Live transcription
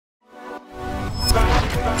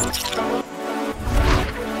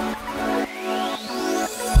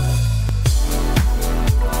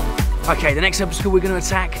Okay, the next obstacle we're going to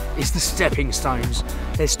attack is the stepping stones.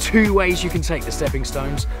 There's two ways you can take the stepping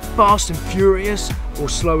stones, fast and furious or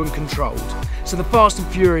slow and controlled. So the fast and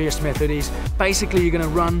furious method is basically you're going to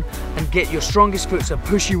run and get your strongest foot to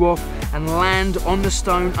push you off and land on the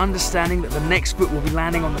stone, understanding that the next foot will be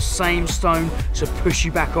landing on the same stone to push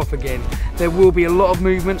you back off again. There will be a lot of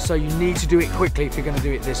movement, so you need to do it quickly if you're going to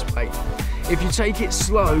do it this way. If you take it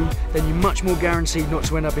slow, then you're much more guaranteed not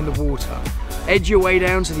to end up in the water. Edge your way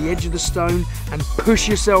down to the edge of the stone and push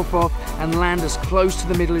yourself off and land as close to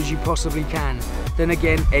the middle as you possibly can. Then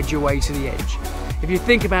again, edge your way to the edge. If you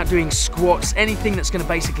think about doing squats, anything that's going to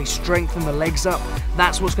basically strengthen the legs up,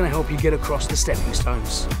 that's what's going to help you get across the stepping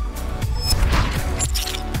stones.